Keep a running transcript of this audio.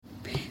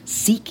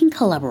Seeking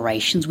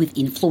collaborations with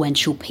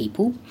influential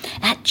people?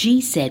 At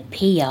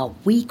GZPR,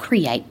 we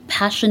create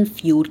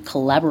passion-fueled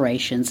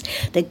collaborations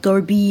that go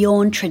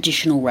beyond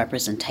traditional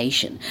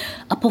representation.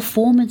 A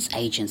performance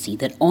agency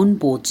that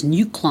onboards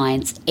new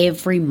clients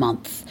every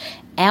month.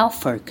 Our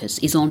focus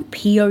is on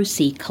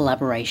POC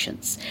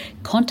collaborations.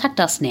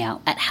 Contact us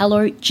now at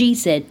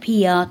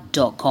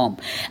hellogzpr.com,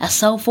 a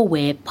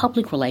self-aware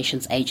public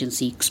relations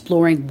agency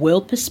exploring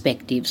world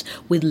perspectives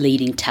with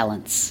leading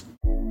talents.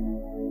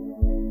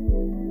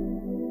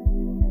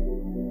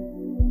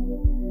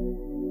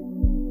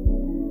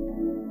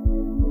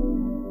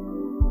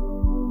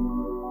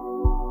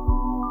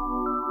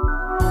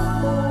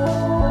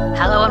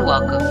 Hello and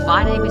welcome.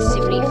 My name is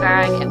Tiffany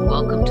Farag and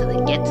welcome to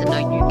the Get to Know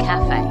You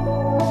Café.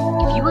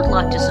 If you would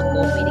like to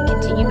support me to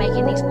continue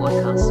making these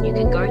podcasts, you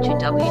can go to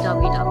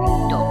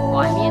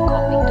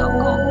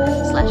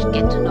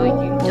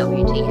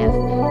www.buymeacoffee.com/get-to-know-you-WTF.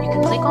 You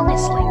can click on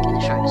this link in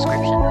the show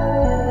description.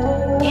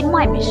 In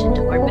my mission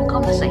to open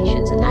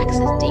conversations and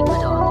access deeper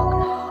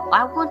dialogue,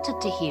 I wanted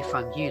to hear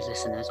from you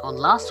listeners on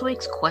last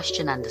week's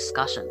question and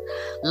discussion.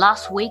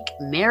 Last week,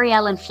 Mary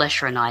Ellen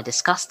Flesher and I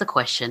discussed the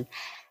question,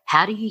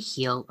 how do you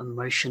heal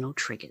emotional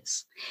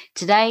triggers?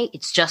 Today,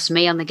 it's just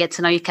me on the Get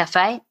to Know You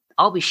Cafe.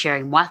 I'll be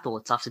sharing my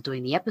thoughts after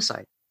doing the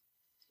episode.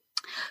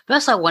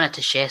 First, I wanted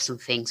to share some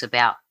things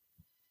about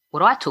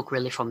what I took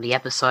really from the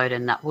episode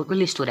and what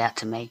really stood out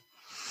to me.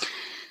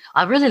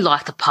 I really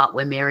liked the part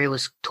where Mary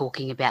was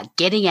talking about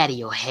getting out of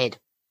your head.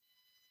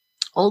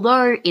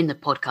 Although in the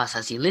podcast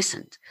as you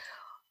listened,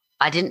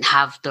 I didn't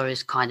have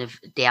those kind of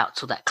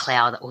doubts or that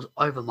cloud that was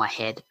over my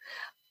head,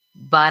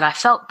 but I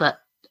felt that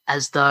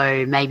as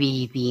though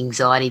maybe the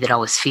anxiety that I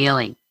was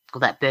feeling or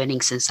that burning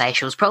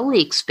sensation was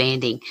probably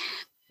expanding,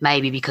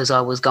 maybe because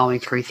I was going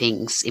through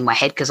things in my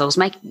head because I was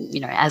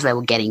making, as they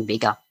were getting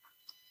bigger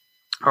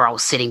or I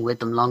was sitting with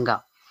them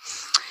longer.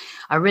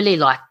 I really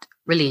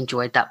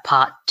enjoyed that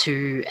part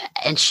too.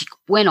 And she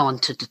went on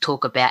to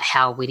talk about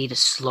how we need to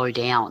slow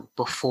down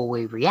before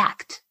we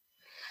react.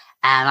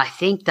 And I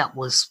think that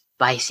was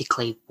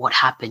basically what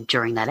happened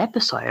during that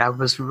episode. I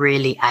was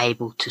really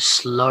able to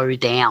slow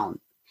down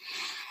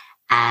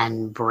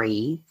and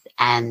breathe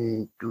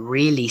and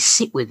really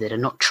sit with it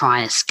and not try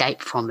and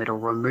escape from it or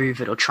remove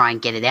it or try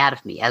and get it out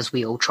of me, as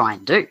we all try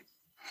and do.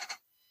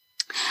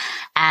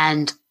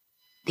 And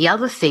the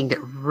other thing that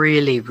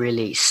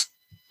really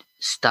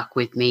stuck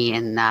with me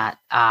in that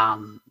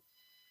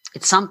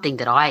it's something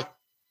that I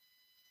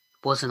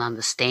wasn't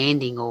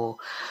understanding or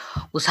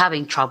was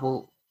having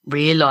trouble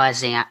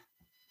realizing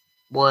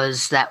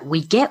was that we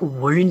get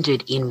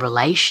wounded in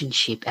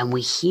relationship and we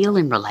heal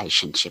in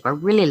relationship. I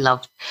really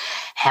loved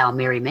how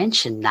Mary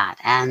mentioned that.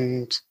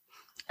 And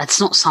it's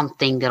not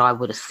something that I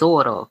would have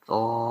thought of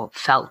or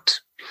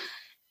felt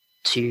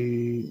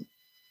to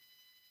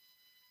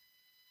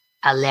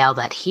allow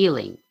that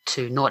healing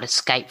to not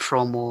escape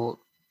from or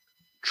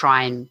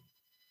try and,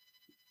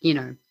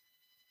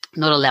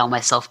 not allow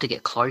myself to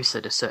get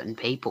closer to certain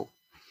people.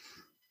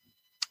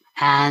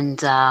 And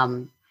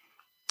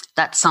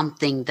that's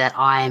something that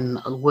I'm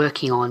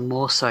working on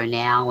more so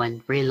now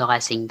and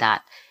realizing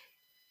that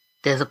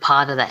there's a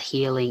part of that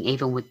healing,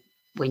 even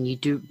when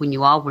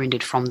you are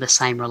wounded from the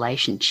same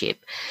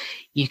relationship,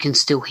 you can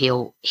still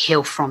heal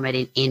from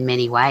it in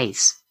many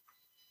ways.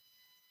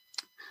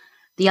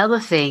 The other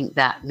thing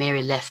that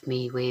Mary left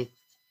me with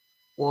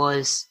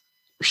was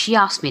she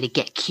asked me to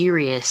get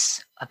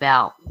curious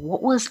about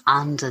what was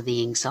under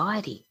the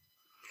anxiety.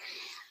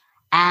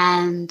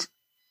 And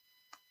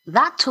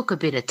that took a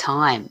bit of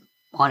time.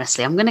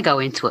 Honestly, I'm going to go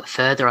into it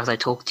further as I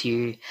talk to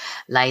you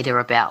later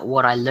about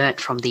what I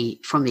learnt from the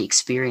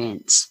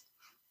experience.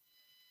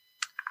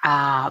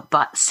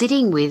 But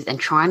sitting with and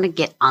trying to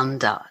get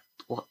under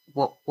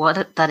what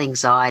that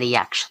anxiety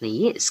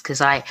actually is,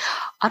 because I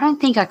don't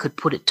think I could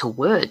put it to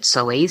words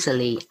so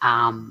easily,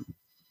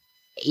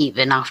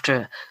 even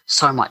after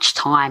so much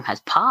time has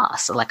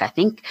passed. Like I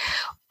think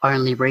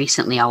only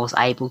recently I was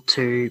able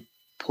to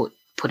put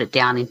it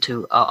down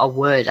into a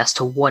word as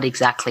to what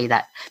exactly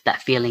that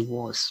feeling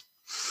was.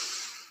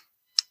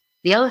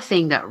 The other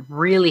thing that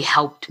really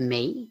helped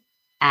me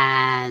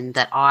and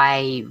that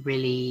I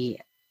really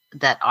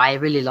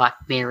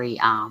liked Mary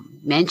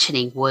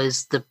mentioning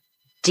was the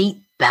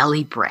deep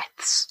belly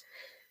breaths,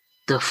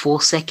 the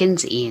 4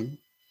 seconds in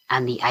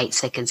and the 8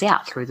 seconds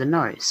out through the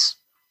nose.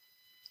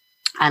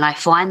 And I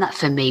find that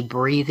for me,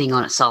 breathing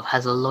on itself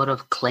has a lot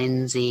of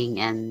cleansing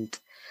and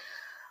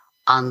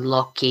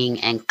unlocking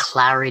and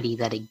clarity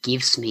that it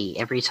gives me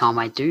every time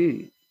I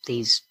do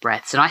these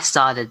breaths. And I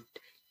started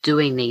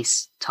doing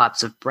these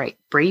types of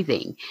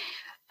breathing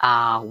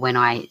when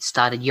I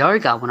started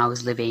yoga when I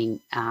was living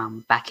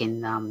back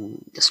in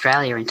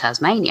Australia in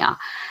Tasmania,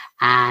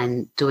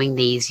 and doing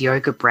these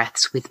yoga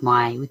breaths with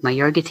my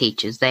yoga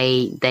teachers.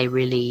 They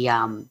really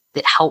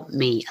that helped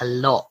me a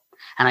lot,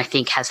 and I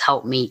think has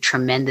helped me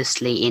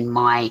tremendously in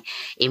my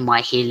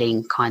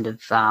healing kind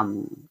of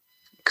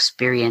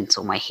experience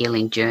or my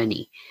healing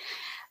journey.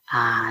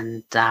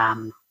 And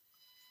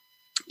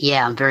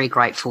I'm very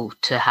grateful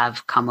to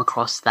have come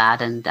across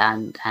that and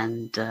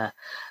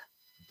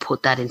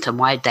put that into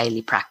my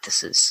daily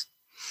practices.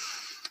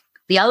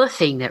 The other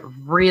thing that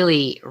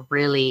really,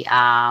 really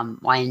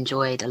I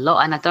enjoyed a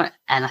lot,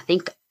 and I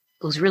think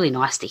it was really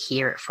nice to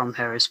hear it from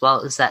her as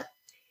well, is that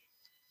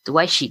the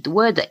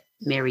word that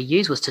Mary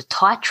used was to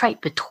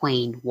titrate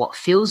between what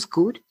feels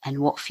good and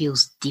what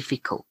feels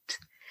difficult.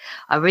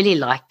 I really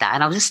liked that.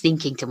 And I was just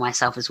thinking to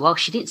myself as well,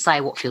 she didn't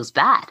say what feels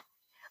bad,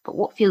 but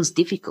what feels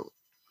difficult.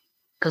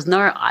 Because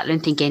no, I don't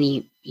think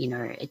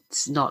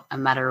it's not a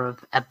matter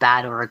of a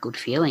bad or a good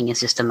feeling. It's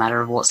just a matter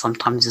of what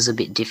sometimes is a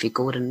bit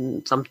difficult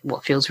and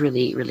what feels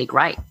really, really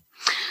great.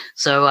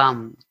 So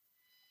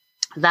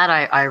that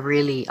I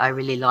really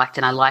liked,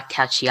 and I liked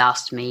how she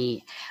asked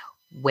me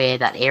where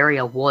that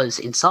area was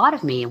inside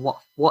of me and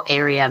what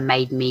area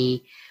made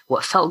me,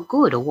 what felt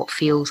good or what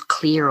feels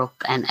clear,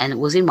 and it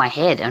was in my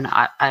head. And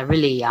I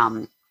really,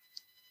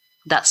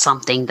 that's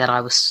something that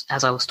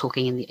as I was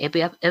talking in the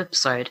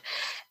episode,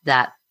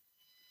 that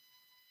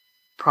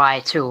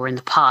prior to or in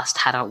the past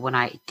when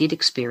I did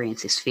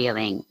experience this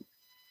feeling,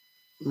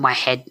 my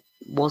head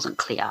wasn't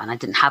clear and I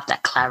didn't have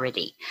that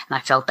clarity, and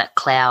I felt that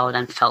cloud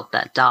and felt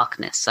that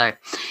darkness. So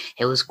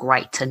it was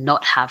great to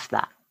not have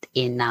that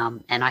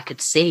and I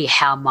could see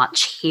how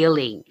much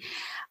healing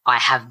I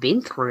have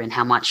been through and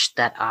how much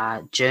that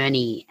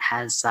journey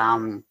has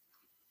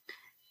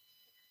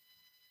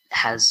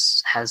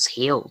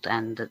healed.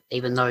 And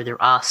even though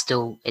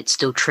it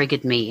still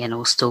triggered me and there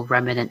was still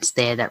remnants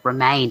there that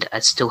remained, I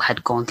still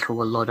had gone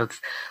through a lot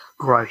of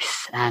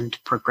growth and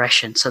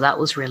progression. So that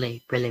was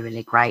really, really,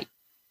 really great.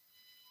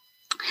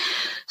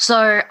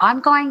 So I'm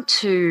going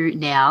to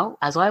now,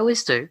 as I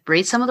always do,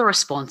 read some of the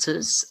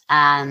responses.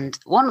 And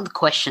one of the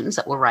questions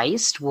that were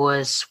raised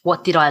was,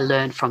 what did I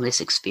learn from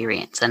this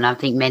experience? And I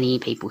think many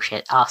people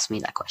asked me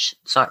that question.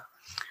 So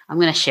I'm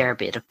going to share a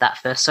bit of that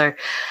first. So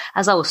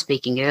as I was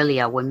speaking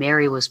earlier, when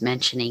Mary was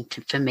mentioning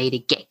for me to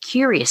get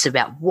curious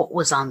about what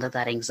was under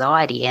that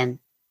anxiety, and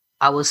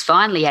I was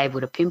finally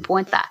able to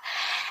pinpoint that.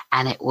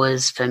 And it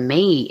was, for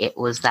me, it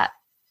was that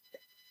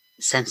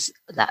sense,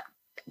 that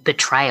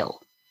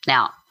betrayal.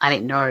 Now, I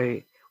didn't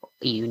know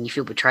when you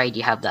feel betrayed,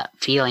 you have that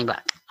feeling,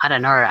 but I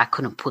don't know. I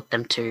couldn't put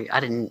them to,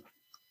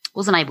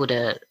 wasn't able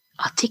to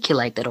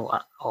articulate that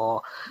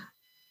or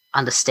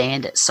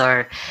understand it.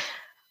 So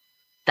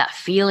that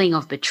feeling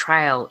of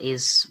betrayal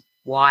is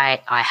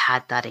why I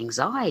had that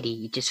anxiety.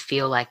 You just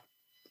feel like,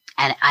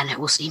 and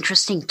it was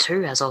interesting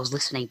too, as I was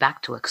listening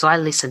back to it, because I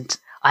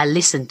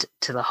listened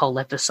to the whole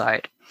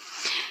episode.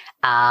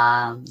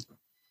 It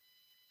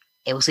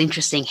was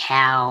interesting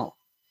how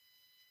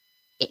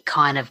it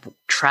kind of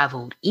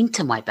traveled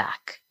into my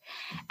back.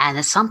 And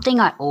it's something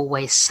I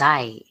always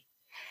say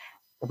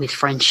with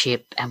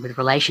friendship and with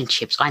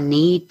relationships. I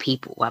need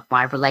people, like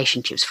my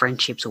relationships,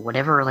 friendships, or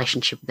whatever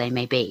relationship they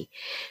may be,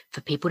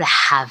 for people to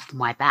have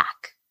my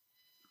back.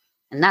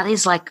 And that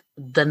is like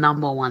the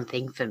number one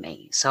thing for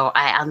me. So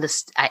I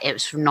understand. It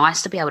was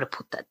nice to be able to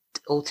put that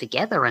all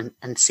together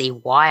and see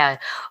why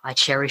I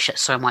cherish it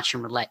so much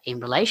in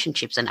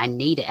relationships, and I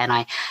need it,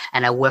 and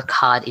I work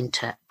hard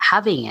into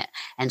having it.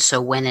 And so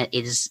when it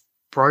is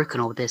broken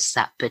or there's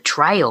that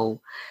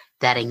betrayal,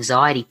 that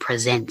anxiety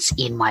presents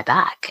in my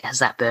back as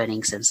that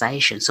burning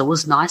sensation. So it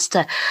was nice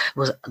to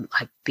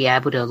be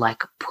able to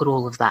put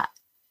all of that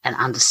and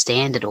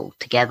understand it all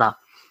together.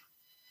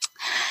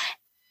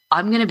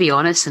 I'm going to be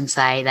honest and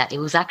say that it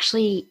was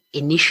actually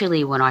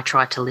initially when I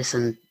tried to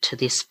listen to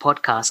this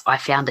podcast, I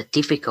found it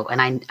difficult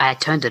and I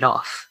turned it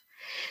off.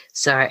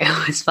 So it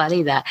was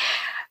funny that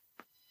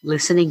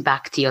listening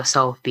back to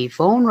yourself be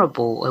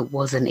vulnerable, it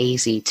wasn't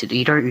easy to do.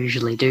 You don't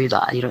usually do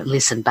that. You don't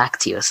listen back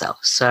to yourself.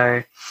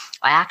 So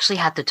I actually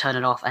had to turn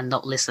it off and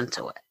not listen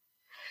to it.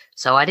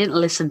 So I didn't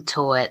listen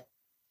to it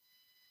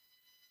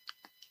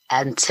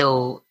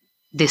until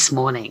this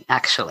morning,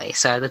 actually.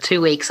 So the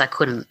 2 weeks I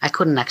couldn't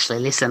actually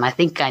listen. I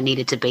think I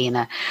needed to be in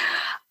a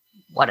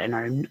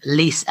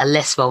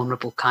less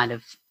vulnerable kind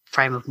of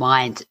frame of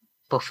mind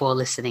before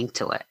listening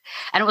to it.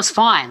 And it was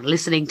fine.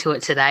 Listening to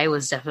it today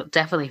was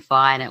definitely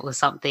fine. It was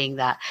something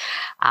that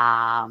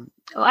I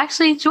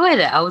actually enjoyed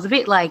it. I was a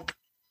bit I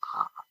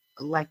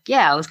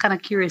was kind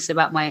of curious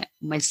about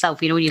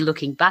myself. You know, when you're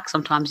looking back,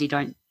 sometimes you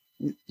can't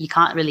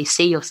really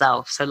see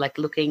yourself. So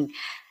looking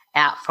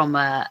in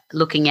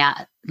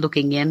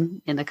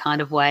a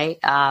kind of way.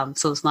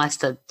 So it's nice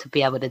to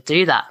be able to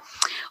do that.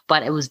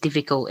 But it was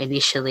difficult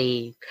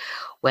initially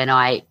when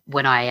I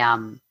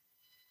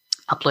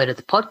uploaded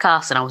the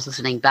podcast and I was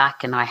listening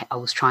back, and I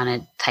was trying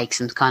to take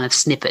some kind of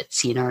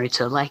snippets,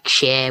 to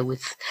share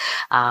with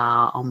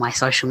on my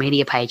social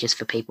media pages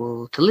for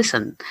people to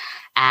listen.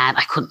 And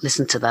I couldn't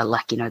listen to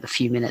the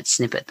few minute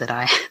snippet that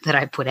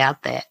I put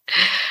out there.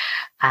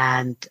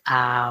 And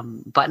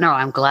but no,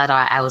 I'm glad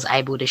I was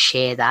able to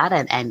share that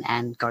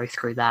and go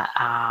through that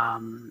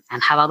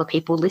and have other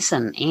people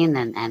listen in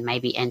and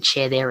maybe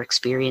share their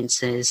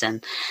experiences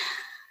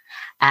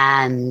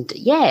and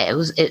yeah,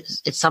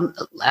 it's some.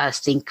 I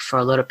think for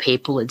a lot of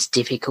people it's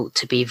difficult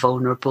to be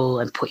vulnerable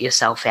and put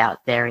yourself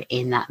out there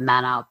in that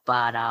manner.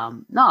 But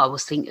no, I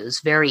was thinking it was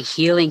very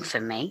healing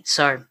for me.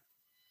 So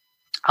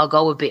I'll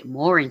go a bit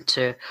more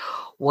into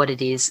what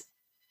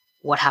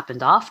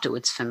happened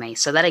afterwards for me.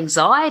 So that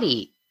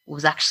anxiety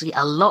was actually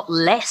a lot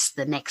less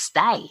the next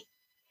day.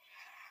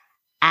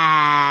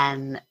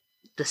 And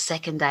the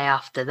second day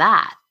after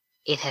that,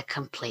 it had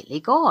completely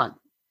gone.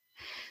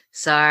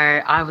 So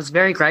I was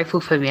very grateful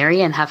for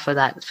Mary and for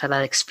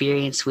that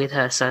experience with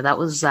her. So that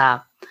was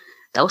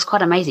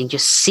quite amazing.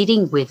 Just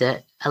sitting with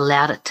it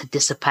allowed it to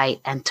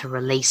dissipate and to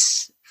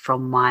release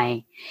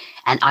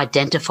and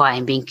identify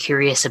and being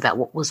curious about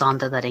what was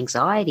under that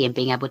anxiety and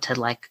being able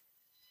to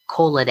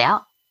call it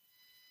out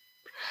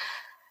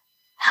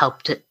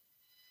helped it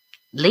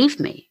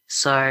leave me.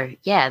 So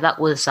yeah, that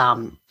was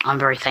I'm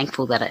very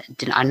thankful that it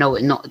didn't. I know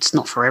it's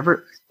not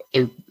forever.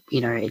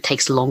 It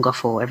takes longer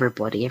for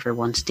everybody.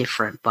 Everyone's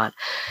different, but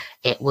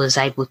it was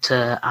able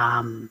to.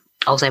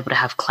 I was able to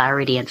have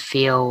clarity and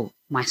feel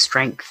my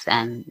strength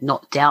and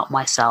not doubt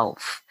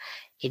myself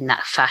in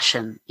that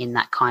fashion, in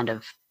that kind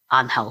of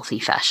unhealthy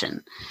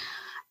fashion.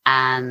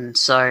 And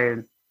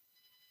so,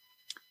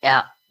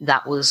 yeah,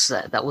 that was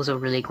a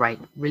really great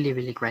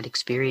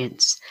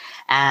experience.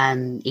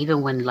 And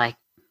even when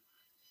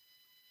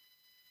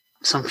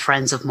some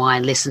friends of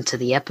mine listened to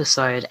the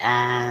episode,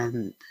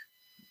 and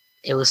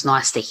it was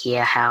nice to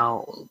hear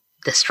how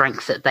the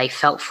strength that they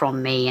felt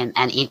from me and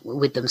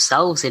with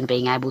themselves in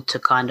being able to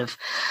kind of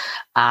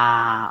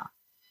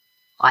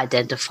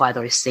identify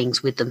those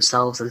things with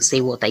themselves and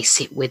see what they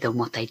sit with and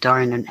what they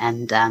don't,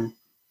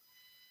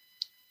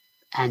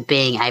 and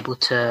being able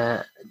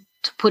to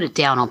put it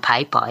down on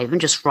paper, even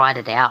just write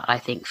it out, I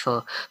think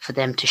for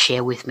them to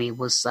share with me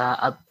was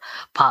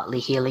partly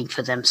healing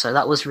for them. So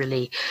that was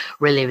really,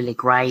 really, really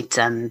great.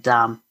 And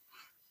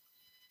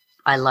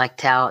I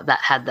liked how that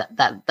had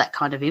that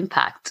kind of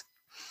impact.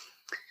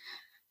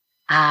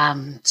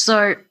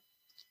 So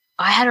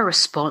I had a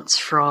response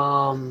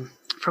from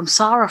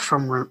Sarah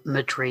from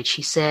Madrid.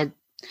 She said,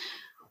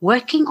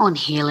 working on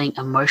healing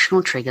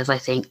emotional triggers, I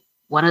think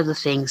one of the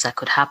things that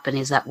could happen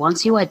is that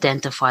once you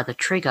identify the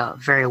trigger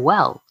very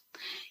well,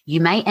 you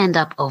may end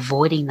up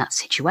avoiding that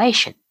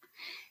situation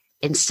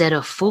instead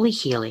of fully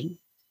healing.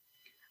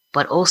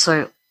 But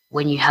also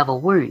when you have a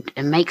wound,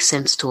 it makes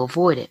sense to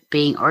avoid it,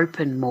 being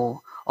open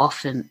more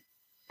often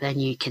than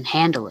you can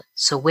handle it.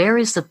 So where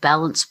is the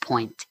balance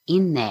point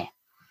in there?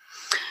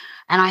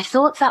 And I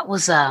thought that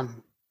was, I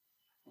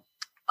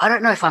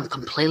don't know if I'm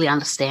completely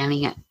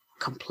understanding it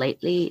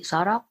completely,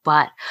 Sarah,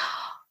 but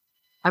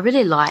I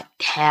really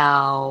liked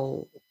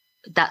how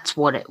that's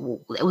what it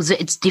was.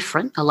 It's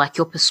different. I like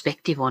your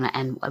perspective on it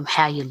and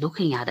how you're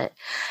looking at it.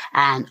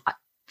 And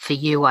for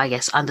you, I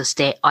guess,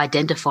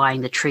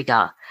 identifying the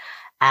trigger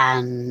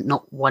and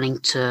not wanting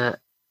to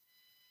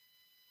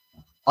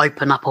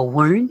open up a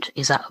wound.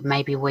 Is that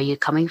maybe where you're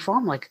coming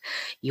from? Like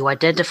you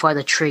identify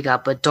the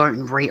trigger, but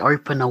don't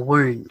reopen a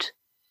wound.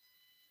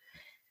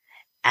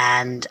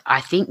 And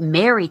I think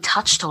Mary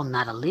touched on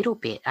that a little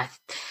bit.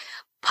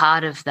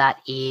 Part of that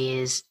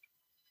is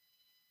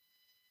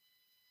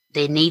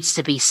there needs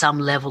to be some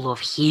level of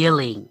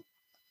healing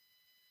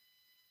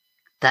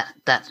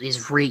that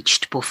is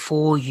reached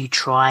before you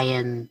try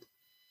and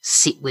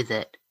sit with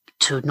it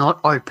to not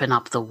open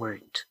up the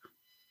wound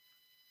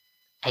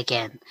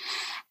again.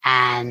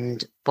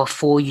 And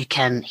before you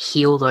can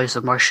heal those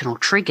emotional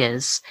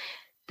triggers,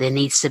 there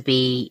needs to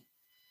be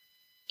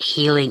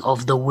healing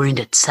of the wound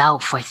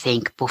itself, I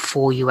think,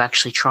 before you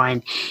actually try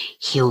and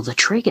heal the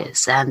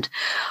triggers. And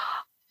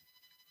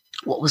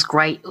what was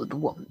great,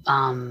 what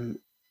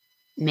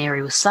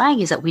Mary was saying,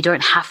 is that we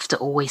don't have to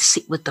always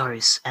sit with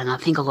those. And I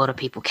think a lot of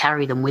people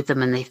carry them with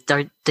them, and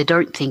they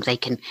don't think they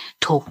can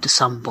talk to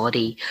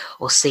somebody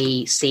or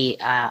see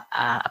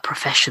a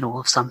professional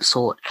of some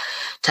sort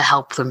to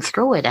help them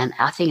through it. And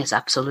I think it's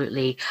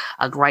absolutely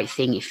a great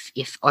thing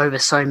if over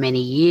so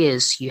many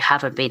years you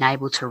haven't been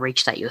able to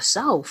reach that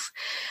yourself.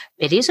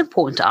 It is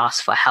important to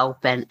ask for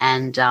help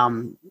and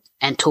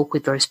talk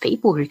with those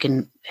people who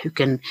can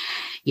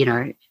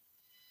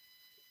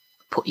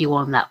put you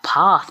on that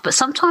path. But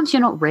sometimes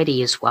you're not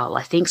ready as well.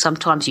 I think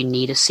sometimes you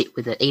need to sit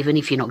with it, even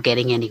if you're not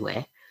getting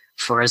anywhere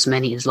for as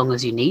long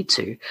as you need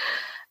to,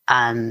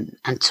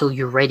 until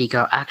you're ready.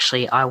 Go,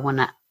 actually, I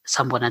want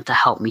someone to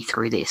help me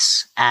through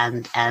this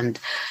and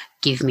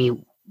give me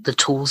the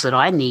tools that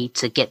I need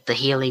to get the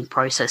healing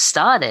process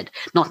started.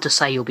 Not to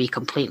say you'll be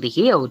completely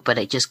healed, but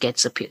it just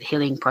gets the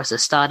healing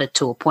process started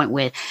to a point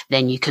where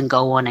then you can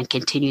go on and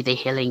continue the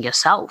healing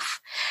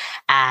yourself.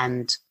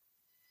 And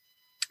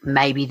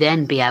maybe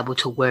then be able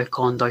to work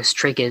on those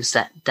triggers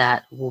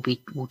that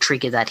will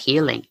trigger that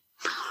healing.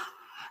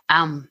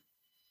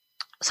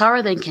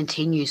 Sarah then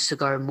continues to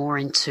go more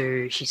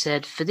into, she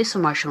said, for this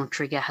emotional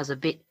trigger has a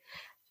bit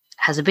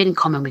in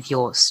common with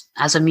yours.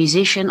 As a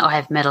musician, I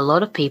have met a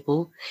lot of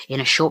people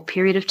in a short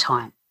period of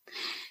time.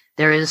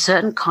 There is a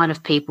certain kind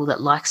of people that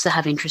likes to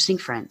have interesting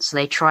friends.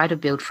 They try to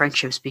build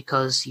friendships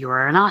because you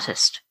are an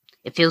artist.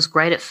 It feels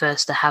great at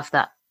first to have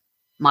that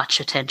much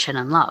attention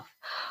and love.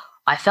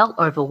 I felt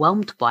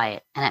overwhelmed by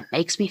it, and it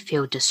makes me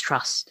feel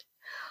distrust.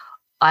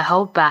 I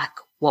hold back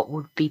what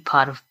would be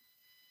part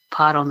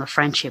on the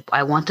friendship.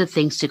 I wanted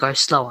things to go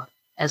slower,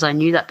 as I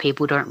knew that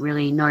people don't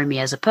really know me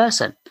as a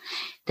person.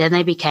 Then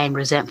they became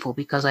resentful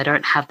because I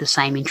don't have the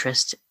same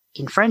interest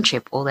in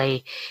friendship, or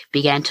they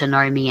began to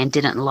know me and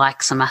didn't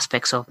like some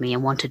aspects of me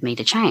and wanted me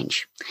to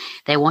change.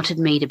 They wanted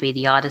me to be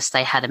the artist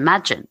they had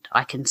imagined.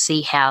 I can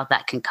see how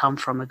that can come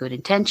from a good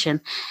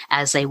intention,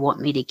 as they want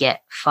me to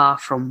get far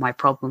from my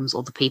problems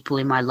or the people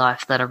in my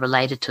life that are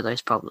related to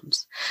those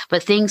problems.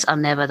 But things are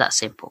never that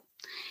simple.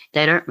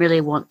 They don't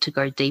really want to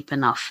go deep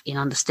enough in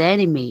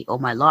understanding me or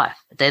my life.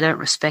 They don't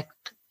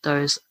respect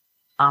those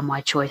are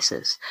my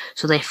choices.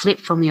 So they flip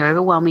from the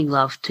overwhelming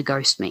love to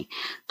ghost me,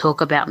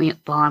 talk about me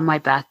behind my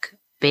back,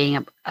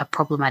 being a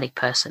problematic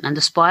person. And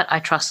despite I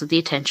trusted the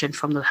attention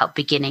from the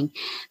beginning,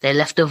 they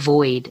left a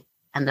void,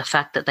 and the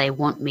fact that they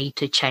want me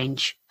to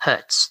change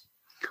hurts.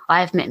 I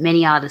have met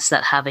many artists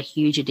that have a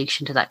huge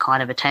addiction to that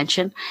kind of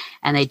attention,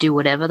 and they do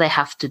whatever they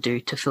have to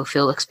do to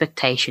fulfill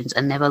expectations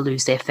and never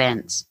lose their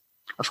fans.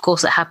 Of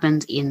course, it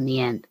happens in the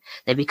end.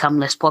 They become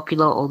less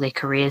popular or their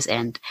careers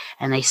end,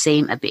 and they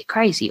seem a bit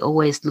crazy,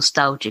 always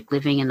nostalgic,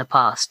 living in the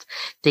past,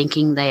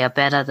 thinking they are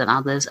better than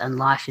others and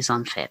life is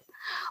unfair.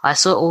 I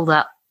saw all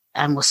that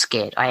and was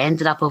scared. I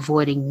ended up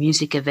avoiding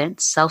music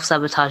events,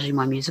 self-sabotaging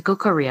my musical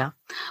career,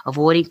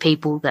 avoiding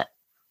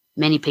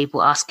many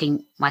people,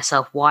 asking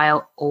myself why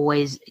I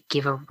always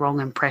give a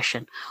wrong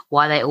impression,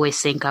 why they always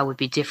think I would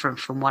be different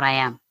from what I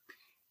am.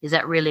 Is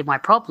that really my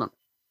problem?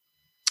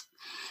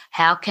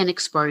 How can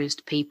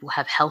exposed people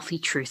have healthy,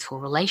 truthful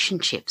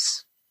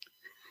relationships?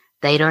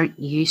 They don't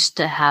used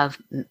to have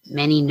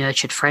many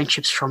nurtured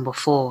friendships from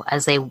before,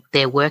 as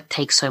their work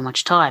takes so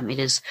much time. It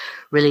is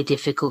really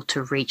difficult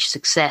to reach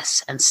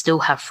success and still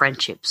have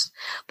friendships.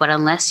 But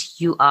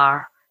unless you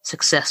are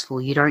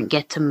successful, you don't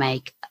get to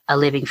make a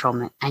living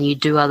from it, and you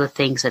do other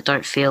things that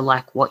don't feel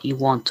like what you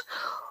want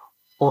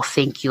or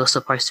think you're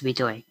supposed to be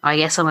doing. I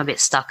guess I'm a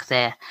bit stuck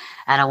there,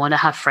 and I want to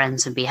have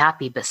friends and be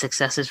happy, but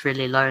success is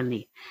really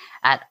lonely.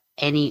 At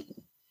any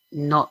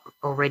not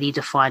already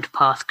defined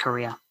path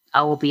career,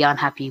 I will be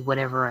unhappy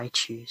whatever I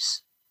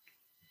choose.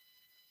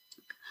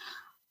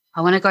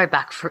 I want to go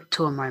back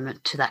to a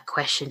moment to that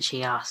question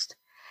she asked.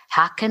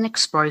 How can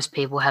exposed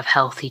people have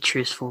healthy,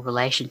 truthful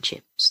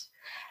relationships?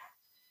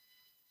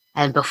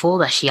 And before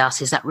that, she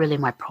asked, is that really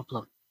my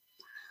problem?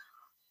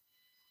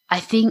 I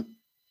think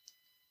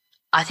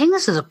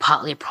this is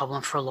partly a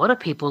problem for a lot of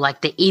people,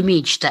 like the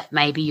image that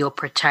maybe you're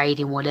portrayed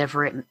in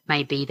whatever it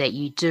may be that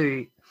you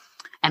do.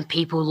 And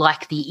people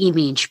like the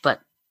image but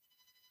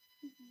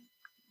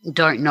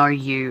don't know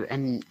you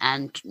and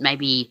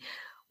maybe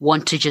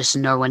want to just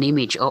know an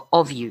image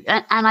of you.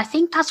 And I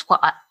think that's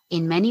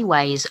in many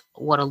ways,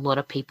 what a lot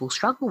of people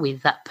struggle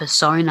with, that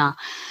persona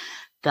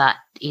that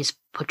is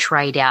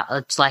portrayed out.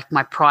 It's like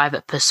my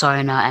private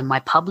persona and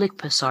my public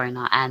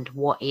persona, and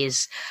what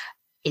is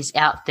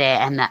out there,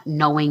 and that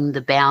knowing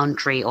the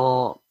boundary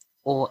or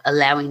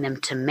allowing them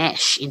to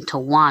mesh into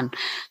one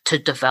to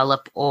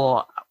develop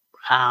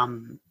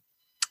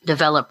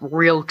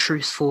real,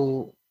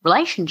 truthful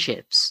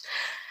relationships.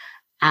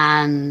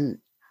 And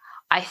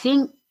I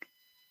think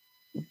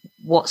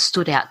what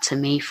stood out to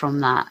me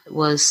from that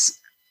was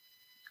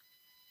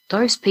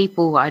those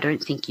people I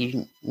don't think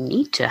you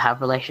need to have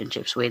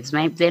relationships with.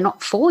 Maybe they're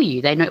not for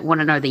you. They don't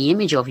want to know the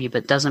image of you,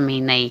 but doesn't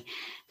mean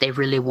they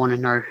really want to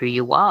know who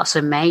you are.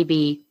 So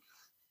maybe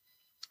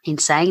in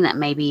saying that,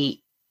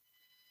 maybe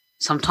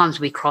sometimes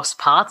we cross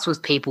paths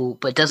with people,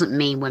 but doesn't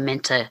mean we're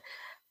meant to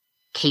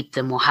keep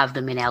them or have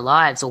them in our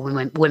lives, or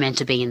we're meant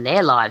to be in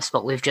their lives,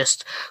 but we've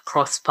just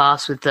crossed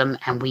paths with them,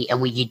 and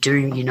you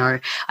do,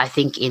 I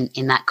think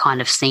in that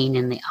kind of scene,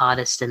 in the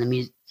artist and the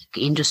music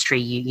industry,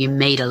 you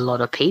meet a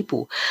lot of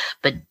people,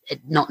 but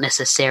not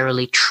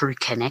necessarily true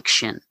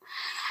connection.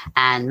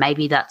 And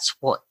maybe that's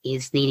what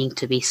is needing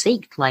to be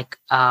sought, like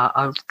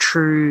a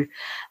true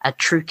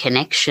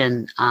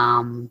connection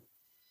on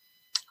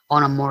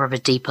a more of a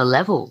deeper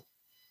level,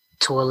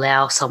 to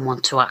allow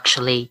someone to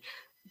actually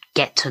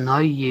get to know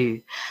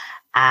you,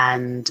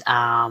 and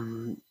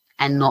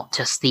not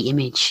just the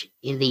image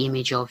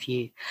of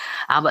you.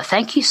 But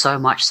thank you so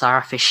much,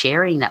 Sarah, for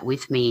sharing that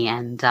with me.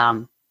 And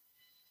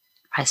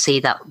I see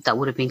that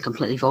would have been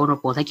completely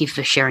vulnerable. Thank you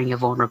for sharing your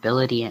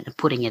vulnerability and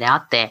putting it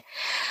out there.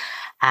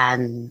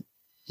 And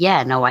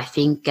I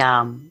think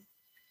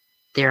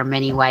there are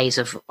many ways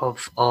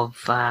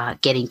of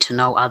getting to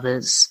know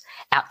others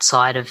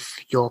outside of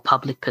your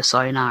public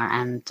persona,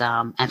 and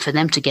for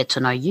them to get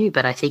to know you.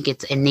 But I think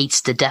it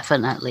needs to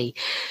definitely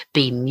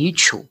be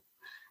mutual,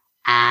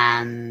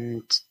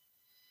 and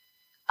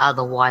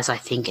otherwise I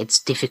think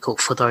it's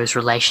difficult for those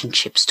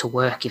relationships to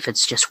work if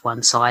it's just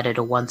one-sided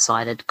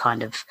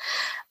kind of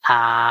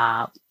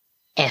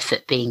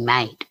effort being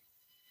made.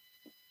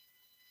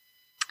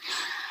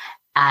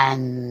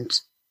 And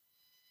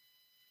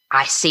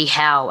I see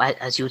how,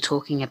 as you were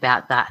talking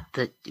about that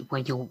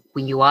when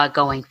you are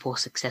going for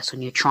success,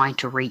 when you're trying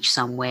to reach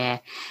somewhere,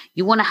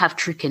 you want to have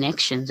true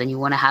connections and you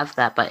want to have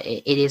that, but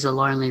it is a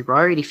lonely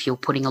road if you're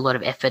putting a lot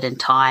of effort and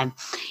time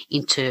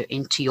into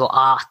your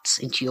art,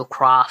 into your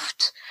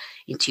craft,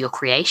 into your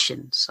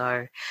creation.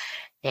 So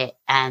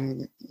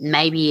And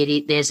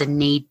maybe there's a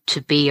need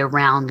to be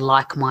around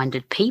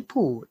like-minded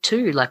people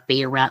too, like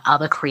be around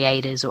other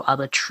creators or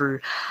other true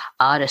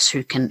artists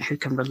who can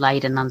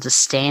relate and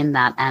understand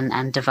that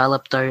and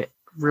develop the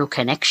real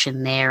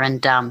connection there,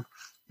 and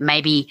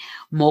maybe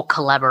more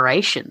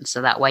collaboration,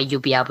 so that way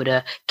you'll be able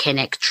to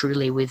connect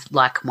truly with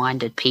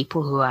like-minded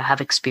people who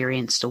have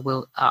experienced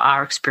or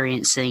are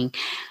experiencing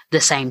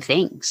the same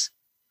things.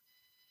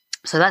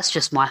 So that's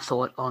just my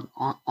thought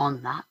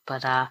on that.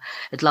 But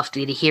I'd love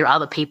to hear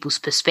other people's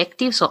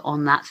perspectives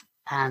on that.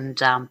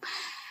 And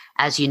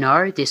as you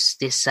know, this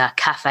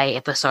cafe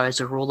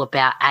episodes are all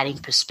about adding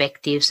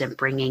perspectives and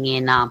bringing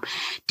in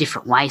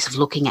different ways of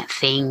looking at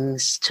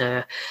things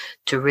to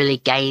really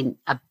gain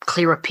a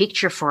clearer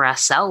picture for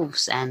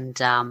ourselves.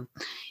 And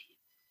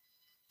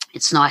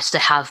it's nice to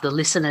have the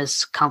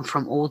listeners come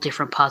from all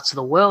different parts of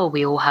the world.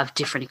 We all have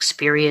different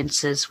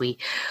experiences. We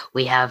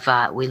live,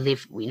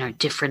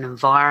 different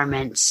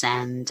environments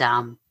and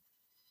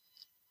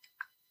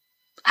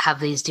have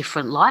these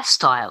different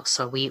lifestyles.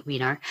 So we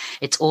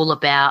it's all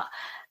about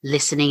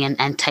listening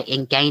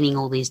and gaining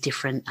all these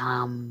different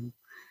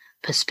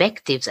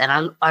perspectives.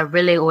 And I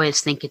really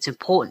always think it's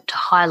important to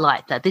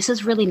highlight that this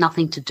has really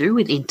nothing to do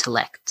with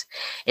intellect.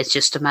 It's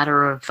just a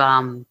matter of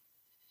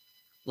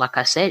like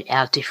I said,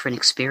 our different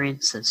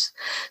experiences.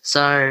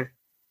 So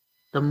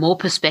the more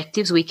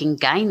perspectives we can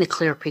gain, the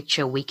clearer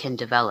picture we can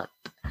develop.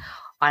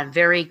 I'm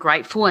very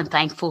grateful and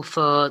thankful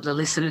for the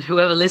listener,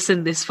 whoever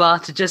listened this far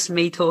to just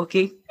me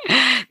talking.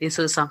 This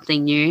was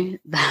something new,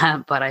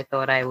 but I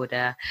thought I would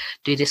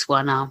do this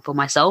one for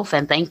myself.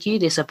 And thank you.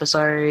 This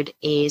episode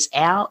is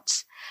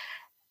out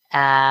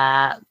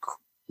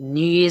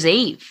New Year's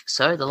Eve,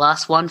 so the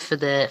last one for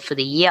the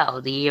year,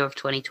 or the year of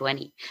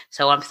 2020.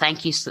 So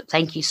thank you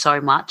so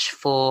much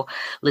for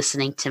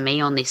listening to me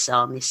on this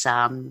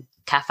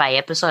cafe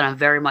episode. I'm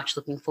very much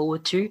looking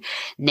forward to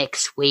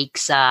next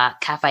week's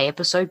cafe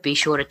episode. Be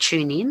sure to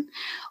tune in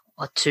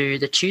to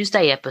the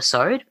Tuesday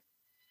episode,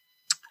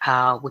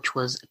 which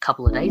was a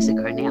couple of days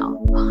ago now,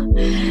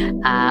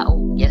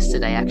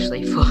 yesterday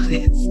actually, for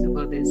this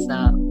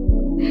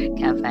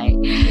cafe,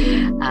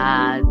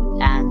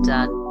 and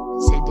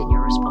send in your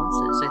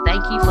responses. So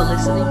thank you for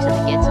listening to the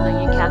Get to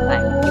Know You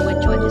Cafe. If you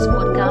enjoyed this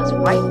podcast,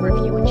 rate,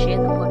 review, and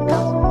share the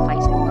podcast on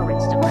Facebook or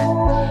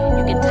Instagram.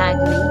 You can tag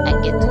me at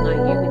Get to Know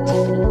You with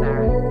Tiffany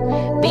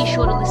Farrow. Be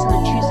sure to listen to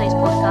Tuesday's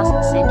podcast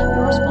and send in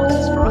your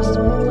responses for us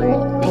to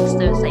include next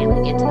Thursday in the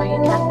Get to Know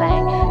You Cafe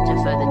to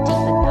further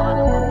deepen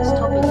dialogue on this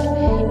topic.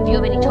 If you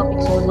have any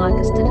topics you would like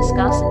us to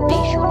discuss, be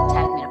sure to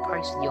tag me to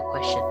post with your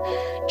question.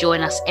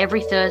 Join us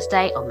every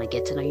Thursday on the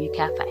Get to Know You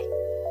Cafe.